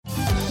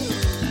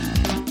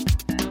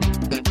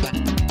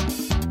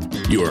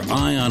Your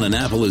Eye on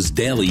Annapolis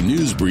daily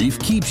news brief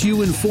keeps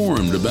you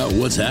informed about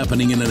what's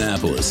happening in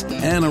Annapolis,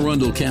 Anne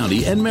Arundel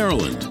County, and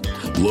Maryland.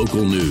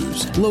 Local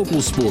news,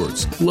 local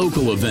sports,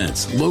 local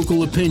events,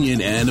 local opinion,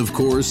 and, of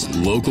course,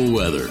 local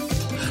weather.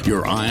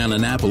 Your Eye on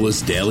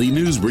Annapolis daily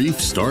news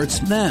brief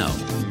starts now.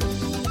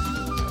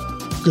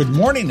 Good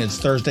morning. It's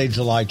Thursday,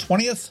 July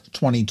 20th,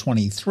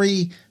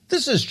 2023.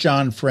 This is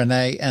John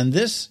Frenaye, and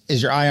this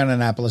is your Eye on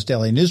Annapolis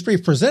daily news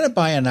brief presented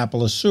by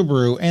Annapolis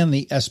Subaru and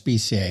the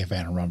SBCA of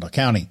Anne Arundel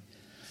County.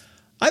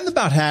 I've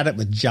about had it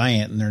with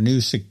Giant and their new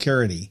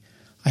security.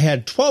 I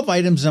had 12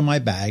 items in my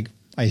bag.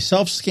 I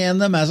self-scanned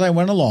them as I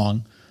went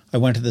along. I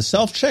went to the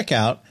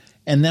self-checkout,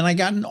 and then I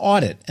got an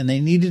audit, and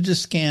they needed to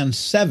scan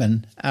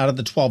 7 out of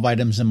the 12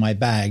 items in my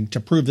bag to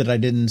prove that I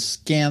didn't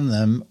scan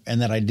them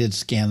and that I did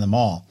scan them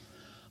all.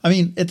 I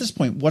mean, at this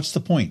point, what's the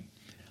point?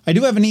 I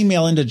do have an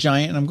email into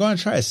Giant, and I'm going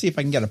to try to see if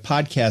I can get a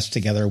podcast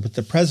together with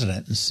the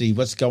president and see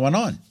what's going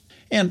on.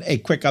 And a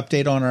quick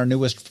update on our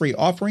newest free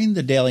offering,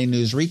 the Daily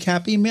News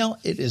Recap email.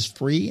 It is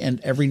free, and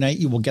every night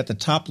you will get the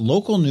top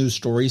local news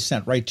stories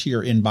sent right to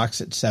your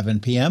inbox at 7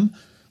 p.m.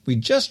 We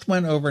just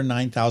went over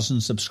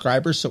 9,000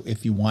 subscribers, so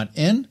if you want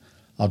in,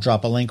 I'll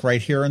drop a link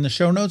right here in the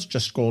show notes.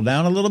 Just scroll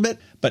down a little bit.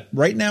 But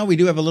right now we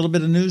do have a little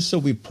bit of news, so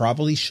we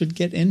probably should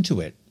get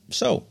into it.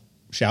 So,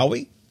 shall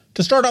we?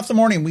 To start off the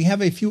morning, we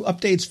have a few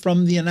updates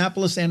from the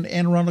Annapolis and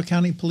Anne Arundel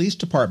County Police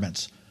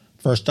Departments.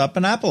 First up,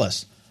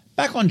 Annapolis.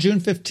 Back on June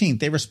 15th,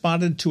 they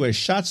responded to a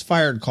shots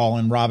fired call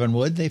in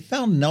Robinwood. They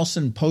found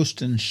Nelson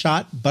Poston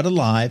shot but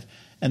alive,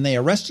 and they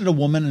arrested a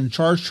woman and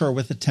charged her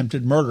with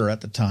attempted murder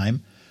at the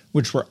time,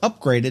 which were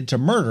upgraded to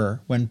murder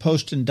when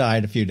Poston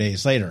died a few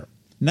days later.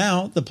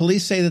 Now, the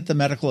police say that the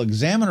medical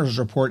examiner's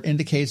report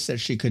indicates that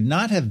she could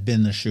not have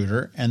been the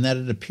shooter, and that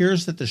it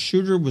appears that the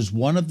shooter was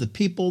one of the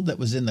people that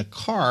was in the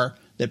car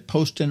that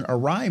Poston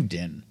arrived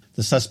in.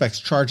 The suspect's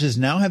charges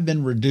now have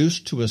been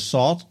reduced to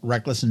assault,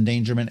 reckless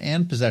endangerment,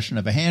 and possession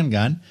of a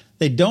handgun.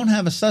 They don't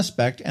have a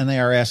suspect, and they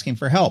are asking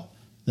for help.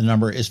 The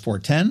number is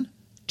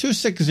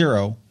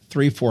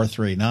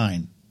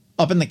 410-260-3439.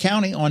 Up in the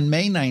county on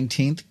May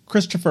 19th,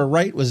 Christopher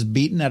Wright was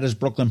beaten at his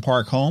Brooklyn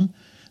Park home.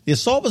 The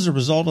assault was a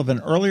result of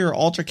an earlier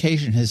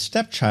altercation his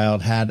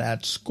stepchild had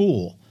at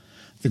school.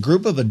 The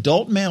group of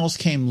adult males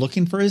came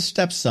looking for his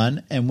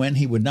stepson, and when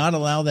he would not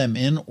allow them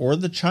in or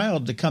the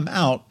child to come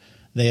out,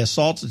 they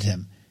assaulted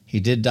him. He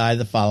did die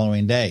the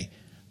following day.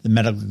 The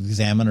medical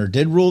examiner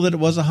did rule that it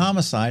was a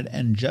homicide,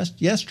 and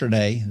just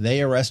yesterday,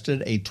 they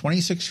arrested a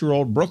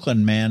 26-year-old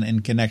Brooklyn man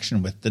in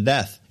connection with the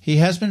death. He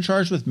has been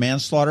charged with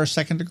manslaughter,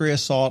 second-degree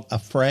assault,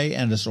 affray,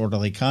 and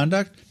disorderly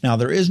conduct. Now,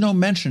 there is no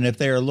mention if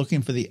they are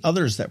looking for the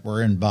others that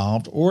were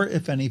involved or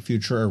if any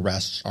future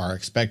arrests are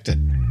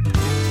expected.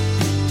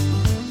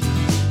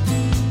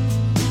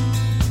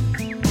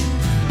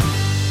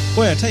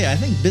 Boy, I tell you, I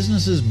think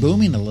business is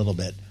booming a little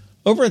bit.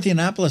 Over at the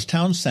Annapolis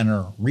Town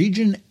Center,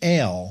 Region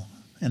Ale,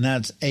 and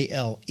that's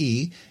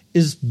A-L-E,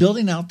 is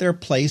building out their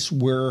place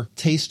where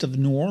Taste of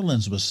New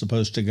Orleans was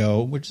supposed to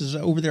go, which is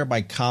over there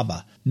by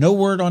Cava. No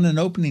word on an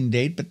opening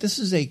date, but this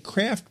is a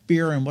craft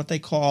beer and what they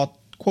call,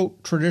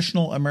 quote,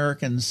 traditional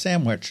American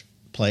sandwich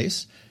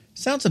place.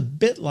 Sounds a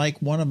bit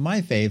like one of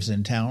my faves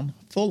in town,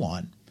 Full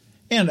On.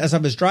 And as I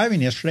was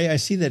driving yesterday, I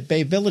see that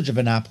Bay Village of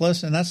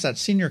Annapolis, and that's that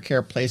senior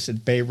care place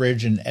at Bay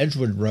Ridge and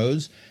Edgewood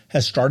Roads,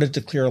 has started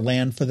to clear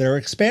land for their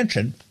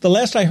expansion. The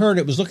last I heard,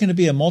 it was looking to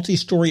be a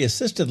multi-story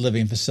assisted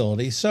living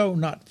facility, so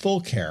not full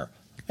care.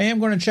 I am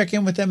going to check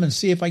in with them and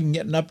see if I can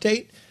get an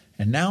update.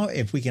 And now,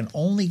 if we can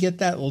only get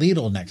that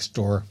Lidl next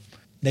door.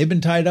 They've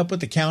been tied up with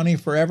the county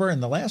forever,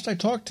 and the last I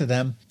talked to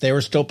them, they were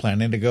still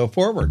planning to go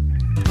forward.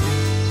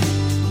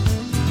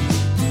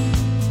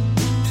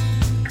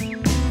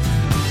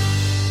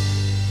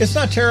 It's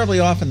not terribly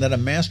often that a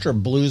master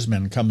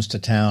bluesman comes to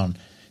town.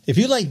 If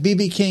you like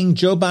B.B. King,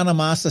 Joe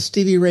Bonamassa,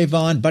 Stevie Ray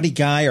Vaughan, Buddy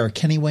Guy, or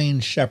Kenny Wayne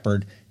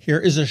Shepherd, here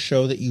is a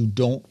show that you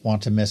don't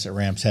want to miss at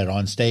Ram's Head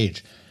on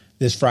Stage.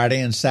 This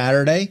Friday and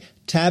Saturday,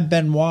 Tab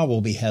Benoit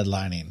will be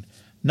headlining.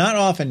 Not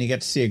often you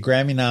get to see a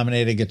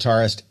Grammy-nominated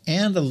guitarist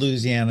and a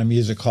Louisiana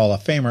Music Hall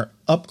of Famer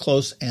up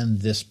close and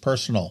this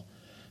personal.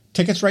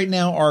 Tickets right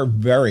now are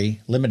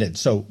very limited,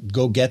 so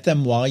go get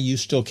them while you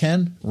still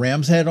can.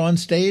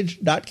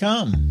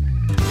 ramsheadonstage.com.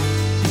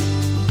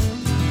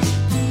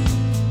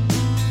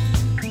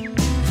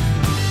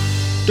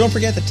 Don't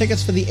forget the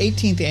tickets for the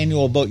 18th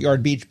annual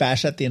Boatyard Beach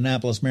Bash at the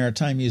Annapolis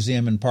Maritime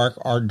Museum and Park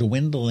are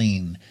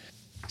dwindling.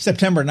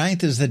 September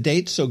 9th is the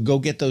date, so go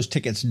get those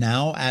tickets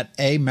now at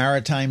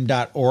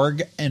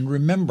amaritime.org. And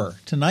remember,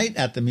 tonight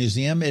at the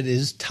museum, it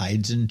is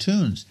Tides and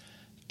Tunes.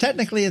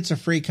 Technically, it's a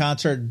free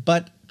concert,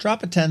 but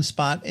drop a 10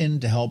 spot in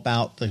to help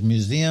out the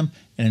museum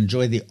and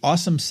enjoy the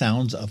awesome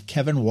sounds of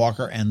Kevin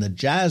Walker and the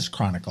Jazz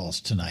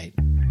Chronicles tonight.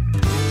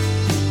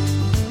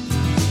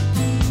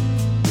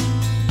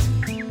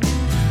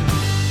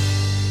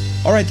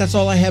 All right, that's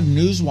all I have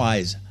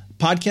news-wise.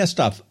 Podcast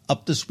stuff.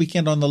 Up this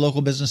weekend on the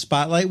Local Business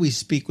Spotlight, we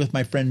speak with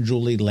my friend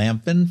Julie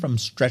Lampkin from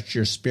Stretch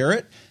Your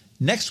Spirit.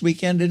 Next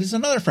weekend, it is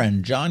another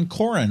friend, John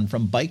Corin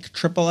from Bike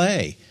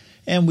AAA.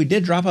 And we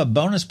did drop a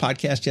bonus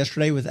podcast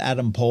yesterday with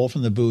Adam Pohl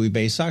from the Bowie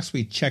Bay Sox.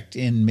 We checked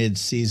in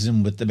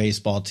mid-season with the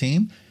baseball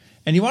team.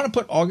 And you want to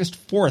put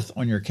August 4th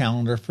on your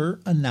calendar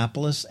for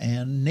Annapolis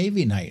and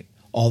Navy Night.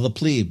 All the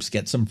plebes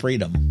get some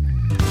freedom.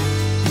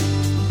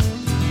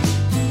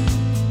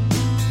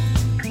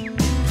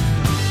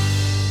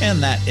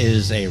 And that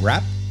is a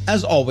wrap.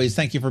 As always,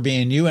 thank you for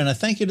being you, and a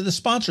thank you to the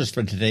sponsors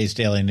for today's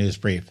Daily News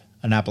Brief.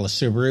 Annapolis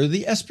Subaru,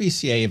 the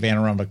SPCA of Anne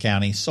Arundel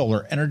County,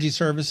 Solar Energy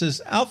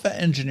Services, Alpha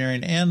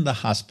Engineering, and the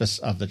Hospice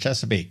of the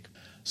Chesapeake.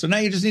 So now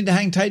you just need to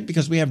hang tight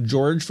because we have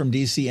George from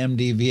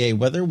DCMDVA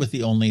Weather with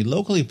the only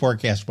locally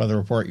forecast weather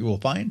report you will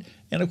find.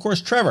 And of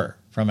course, Trevor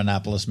from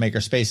Annapolis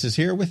Makerspace is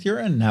here with your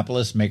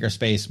Annapolis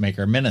Makerspace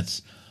Maker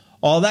Minutes.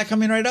 All that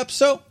coming right up,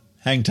 so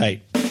hang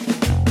tight.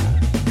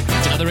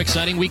 Another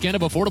exciting weekend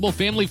of affordable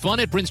family fun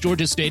at Prince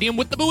George's Stadium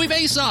with the Bowie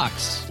Bay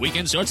Sox.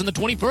 Weekend starts on the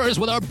 21st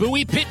with our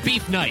Bowie Pit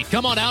Beef Night.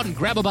 Come on out and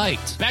grab a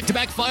bite.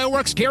 Back-to-back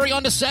fireworks carry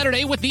on to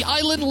Saturday with the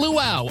Island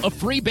Luau, a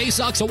free Bay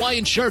Sox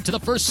Hawaiian shirt to the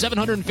first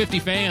 750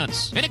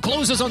 fans. And it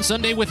closes on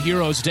Sunday with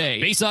Heroes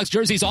Day. Bay Sox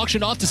jerseys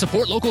auctioned off to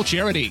support local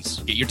charities.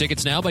 Get your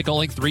tickets now by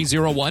calling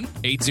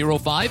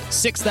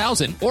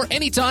 301-805-6000 or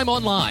anytime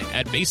online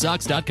at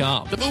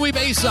baysox.com. The Bowie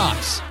Bay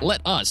Sox.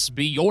 Let us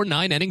be your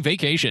 9-inning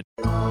vacation.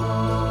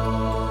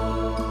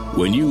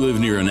 When you live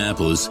near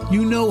Annapolis,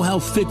 you know how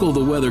fickle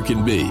the weather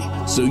can be.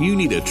 So you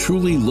need a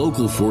truly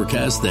local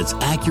forecast that's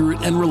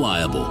accurate and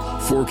reliable.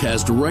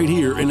 Forecast right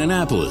here in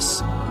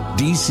Annapolis.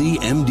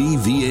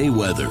 DCMDVA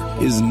Weather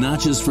is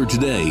not just for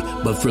today,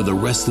 but for the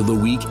rest of the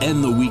week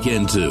and the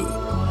weekend too.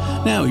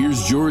 Now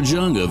here's George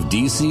Young of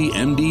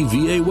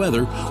DCMDVA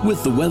Weather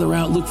with the weather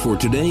outlook for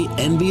today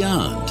and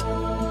beyond.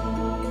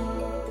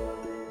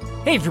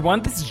 Hey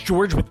everyone, this is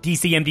George with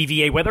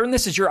DCMDVA Weather, and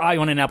this is your Eye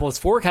on Annapolis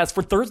forecast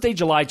for Thursday,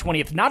 July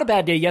 20th. Not a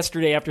bad day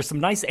yesterday after some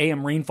nice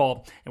AM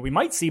rainfall, and we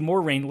might see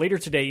more rain later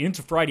today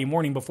into Friday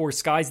morning before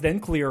skies then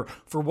clear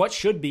for what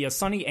should be a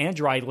sunny and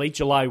dry late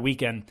July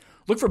weekend.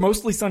 Look for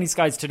mostly sunny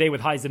skies today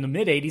with highs in the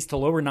mid-80s to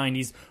lower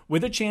 90s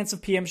with a chance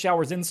of PM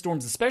showers and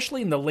storms,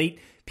 especially in the late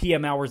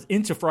PM hours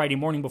into Friday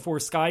morning before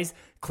skies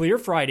clear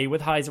Friday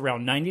with highs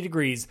around 90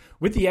 degrees,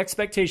 with the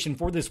expectation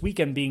for this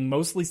weekend being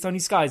mostly sunny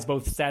skies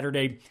both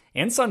Saturday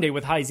and Sunday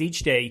with highs each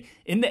day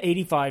in the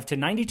 85 to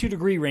 92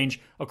 degree range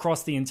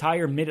across the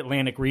entire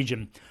mid-Atlantic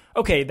region.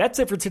 Okay, that's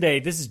it for today.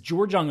 This is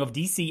George Young of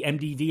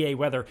DCMDVA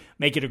Weather.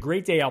 Make it a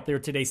great day out there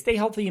today. Stay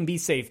healthy and be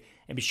safe.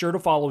 And be sure to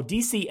follow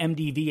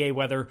DCMDVA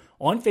Weather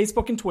on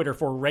Facebook and Twitter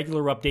for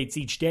regular updates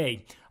each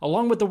day,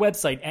 along with the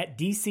website at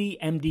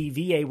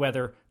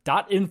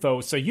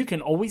dcmdvaweather.info so you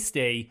can always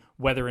stay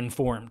weather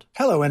informed.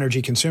 Hello,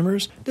 energy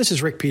consumers. This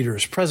is Rick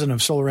Peters, president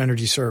of Solar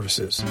Energy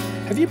Services.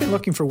 Have you been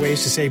looking for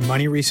ways to save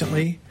money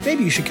recently?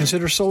 Maybe you should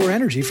consider solar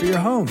energy for your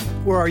home.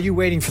 Or are you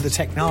waiting for the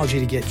technology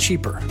to get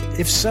cheaper?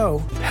 If so,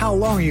 how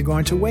long are you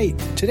going to wait?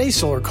 Today's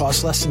solar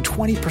costs less than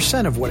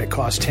 20% of what it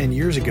cost 10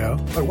 years ago.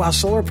 But while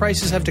solar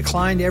prices have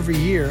declined every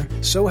year,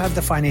 so have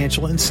the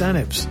financial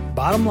incentives.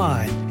 Bottom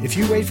line, if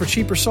you wait for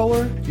cheaper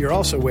solar, you're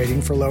also waiting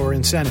for lower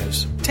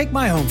incentives. Take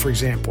my home, for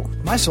example.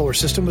 My solar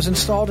system was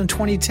installed in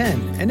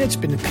 2010, and it's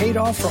been paid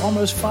off for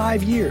almost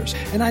 5 years,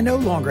 and I no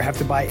longer have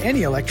to buy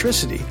any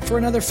electricity for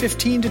another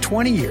 15 to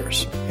 20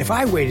 years. If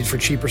I waited for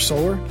cheaper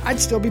solar, I'd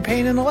still be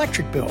paying an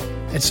electric bill.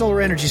 At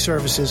Solar Energy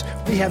Services,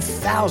 we have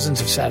thousands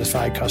of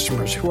satisfied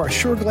customers who are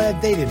sure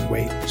glad they didn't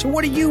wait. So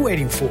what are you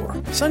waiting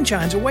for?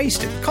 Sunshine's a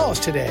wasted. Call us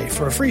today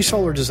for a free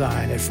solar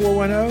design at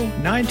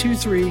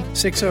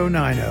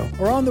 410-923-6090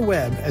 or on the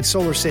web at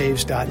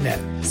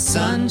solarsaves.net.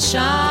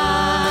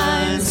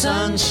 Sunshine,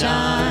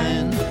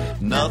 sunshine,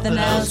 nothing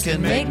else can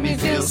make me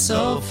feel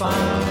so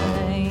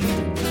fine.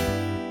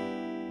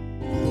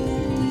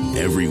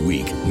 Every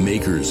week,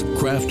 makers,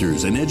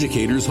 crafters, and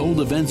educators hold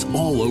events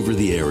all over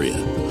the area.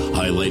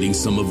 Highlighting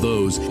some of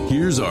those,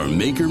 here's our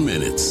Maker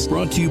Minutes,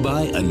 brought to you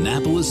by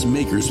Annapolis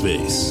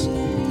Makerspace.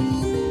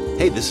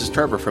 Hey, this is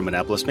Trevor from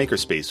Annapolis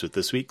Makerspace with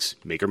this week's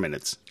Maker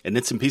Minutes. And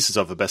knit some pieces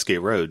off of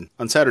Bestgate Road.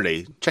 On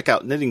Saturday, check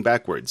out Knitting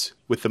Backwards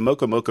with the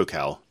Moco Moco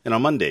Cowl. And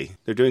on Monday,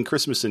 they're doing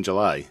Christmas in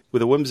July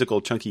with a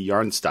whimsical chunky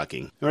yarn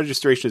stocking. And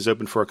registration is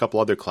open for a couple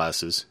other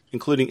classes,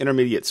 including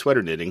intermediate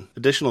sweater knitting,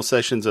 additional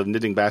sessions of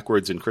Knitting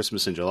Backwards and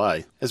Christmas in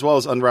July, as well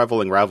as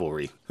Unraveling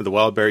Ravelry. For the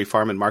Wildberry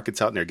Farm and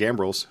Markets out near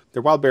Gambrels,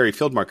 their Wildberry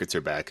Field Markets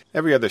are back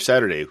every other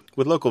Saturday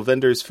with local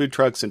vendors, food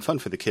trucks, and fun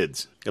for the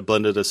kids. At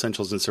Blended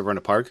Essentials in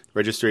Severna Park,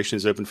 registration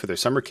is open for their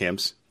summer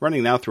camps,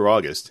 running now through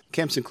August.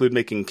 Camps include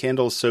making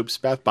candles, soaps,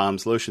 bath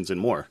bombs, lotions, and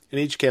more,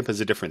 and each camp has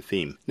a different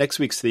theme. Next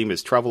week's theme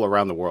is Travel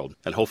Around the World.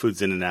 At Whole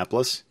Foods in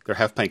Annapolis, their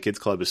Half Pint Kids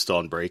Club is still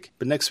on break,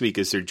 but next week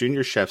is their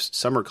Junior Chef's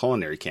Summer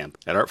Culinary Camp.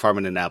 At Art Farm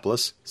in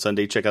Annapolis,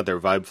 Sunday check out their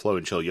Vibe, Flow,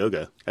 and Chill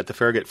Yoga. At the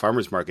Farragut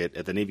Farmers Market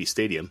at the Navy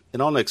Stadium.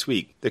 And all next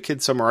week, their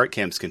Kids Summer Art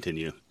Camps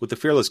continue, with the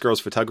Fearless Girls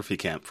Photography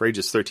Camp for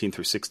ages 13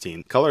 through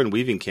 16, Color and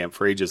Weaving Camp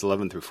for ages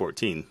 11 through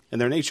 14,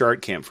 and their Nature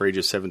Art Camp for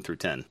ages 7 through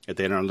 10. At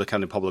the Anne Arundel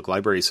County Public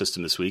Library's library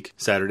system this week.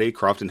 Saturday,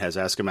 Crofton has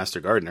Ask a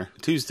Master Gardener.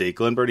 Tuesday,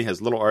 Glen Burnie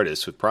has Little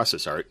Artists with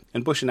Process Art.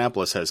 And Bush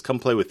Annapolis has Come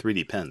Play with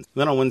 3D Pens.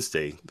 Then on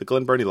Wednesday, the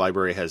Glen Burnie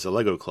Library has a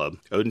Lego Club.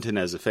 Odenton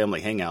has a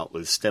family hangout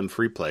with STEM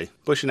free play.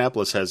 Bush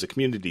Annapolis has a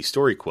community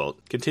story quilt,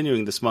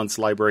 continuing this month's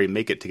library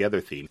Make It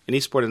Together theme. And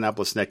Eastport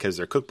Annapolis Neck has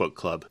their cookbook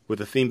club, with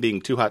the theme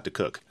being Too Hot to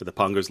Cook. At the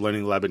Pongos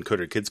Learning Lab and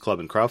Coder Kids Club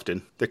in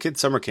Crofton, their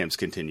kids' summer camps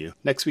continue.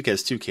 Next week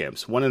has 2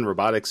 camps, one in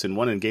robotics and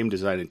one in game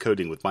design and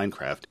coding with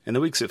Minecraft. And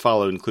the weeks that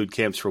follow include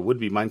camps for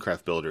would-be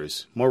Minecraft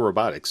builders, more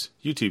robotics,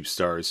 YouTube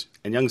stars,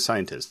 and young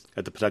scientists.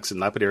 At the Patuxent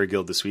Lapidary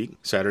Guild this week,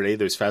 Saturday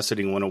there's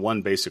Faceting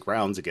 101 basic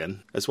rounds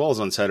again, as well as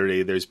on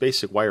Saturday there's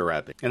basic wire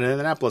wrapping. And in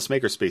Annapolis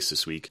Makerspace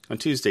this week, on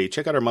Tuesday,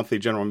 check out our monthly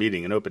general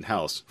meeting and open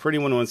house for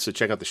anyone who wants to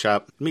check out the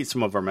shop and meet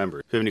some of our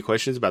members. If you have any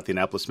questions about the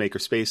Annapolis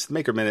Makerspace, the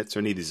Maker Minutes, or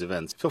any of these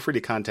events, feel free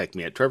to contact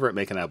me at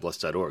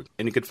trevor@makeannapolis.org.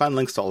 And you can find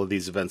links to all of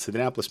these events at the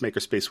Annapolis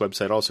Makerspace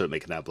website, also at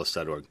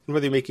makeannapolis.org. And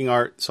whether you're making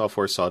art,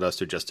 software,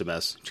 sawdust, or just a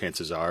mess,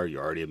 chances are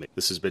you're already a maker.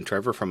 This has been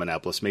Trevor from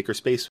Annapolis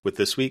Makerspace with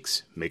this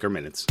week's Maker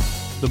Minutes.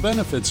 The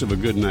benefits of a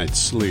good night's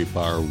sleep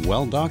are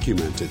well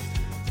documented.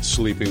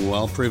 Sleeping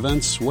well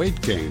prevents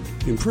weight gain,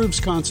 improves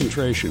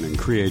concentration and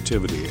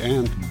creativity,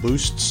 and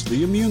boosts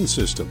the immune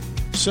system.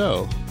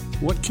 So,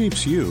 what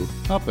keeps you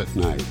up at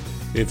night?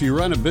 If you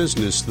run a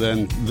business,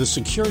 then the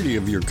security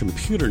of your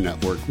computer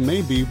network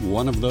may be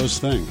one of those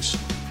things.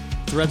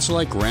 Threats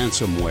like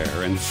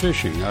ransomware and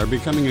phishing are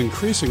becoming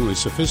increasingly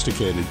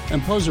sophisticated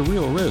and pose a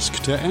real risk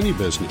to any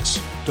business.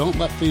 Don't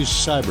let these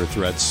cyber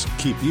threats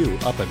keep you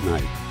up at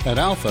night. At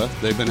Alpha,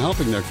 they've been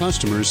helping their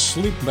customers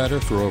sleep better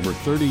for over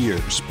 30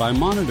 years by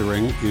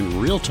monitoring in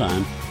real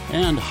time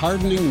and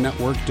hardening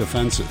network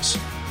defenses.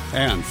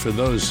 And for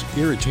those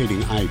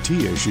irritating IT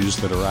issues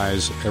that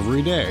arise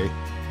every day,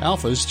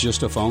 Alpha's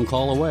just a phone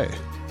call away,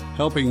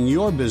 helping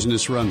your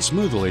business run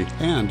smoothly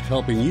and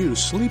helping you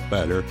sleep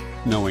better,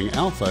 knowing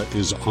Alpha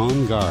is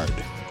on guard.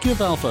 Give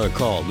Alpha a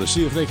call to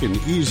see if they can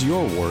ease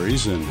your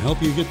worries and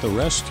help you get the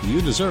rest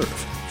you deserve.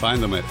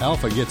 Find them at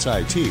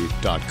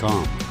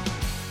alphagetsit.com.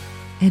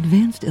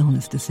 Advanced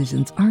illness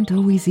decisions aren't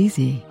always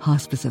easy.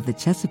 Hospice of the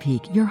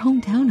Chesapeake, your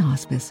hometown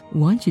hospice,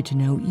 wants you to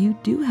know you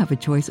do have a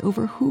choice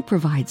over who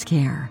provides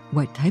care,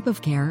 what type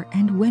of care,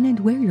 and when and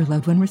where your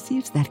loved one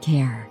receives that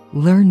care.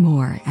 Learn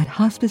more at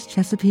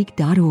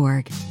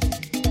hospicechesapeake.org.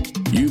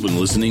 You've been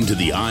listening to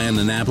the Eye on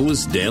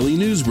Annapolis Daily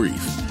News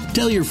Brief.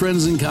 Tell your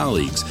friends and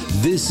colleagues,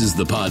 this is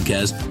the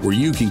podcast where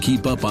you can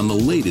keep up on the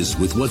latest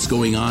with what's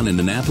going on in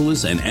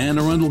Annapolis and Anne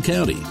Arundel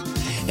County.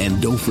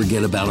 And don't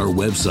forget about our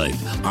website,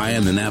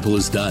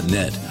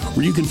 eyeonannapolis.net,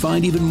 where you can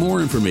find even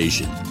more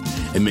information.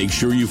 And make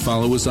sure you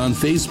follow us on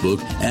Facebook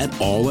at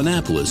All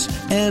Annapolis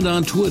and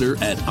on Twitter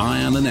at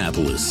Eye on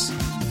Annapolis.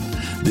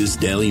 This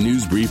Daily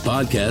News Brief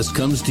podcast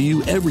comes to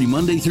you every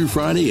Monday through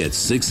Friday at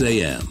 6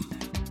 a.m.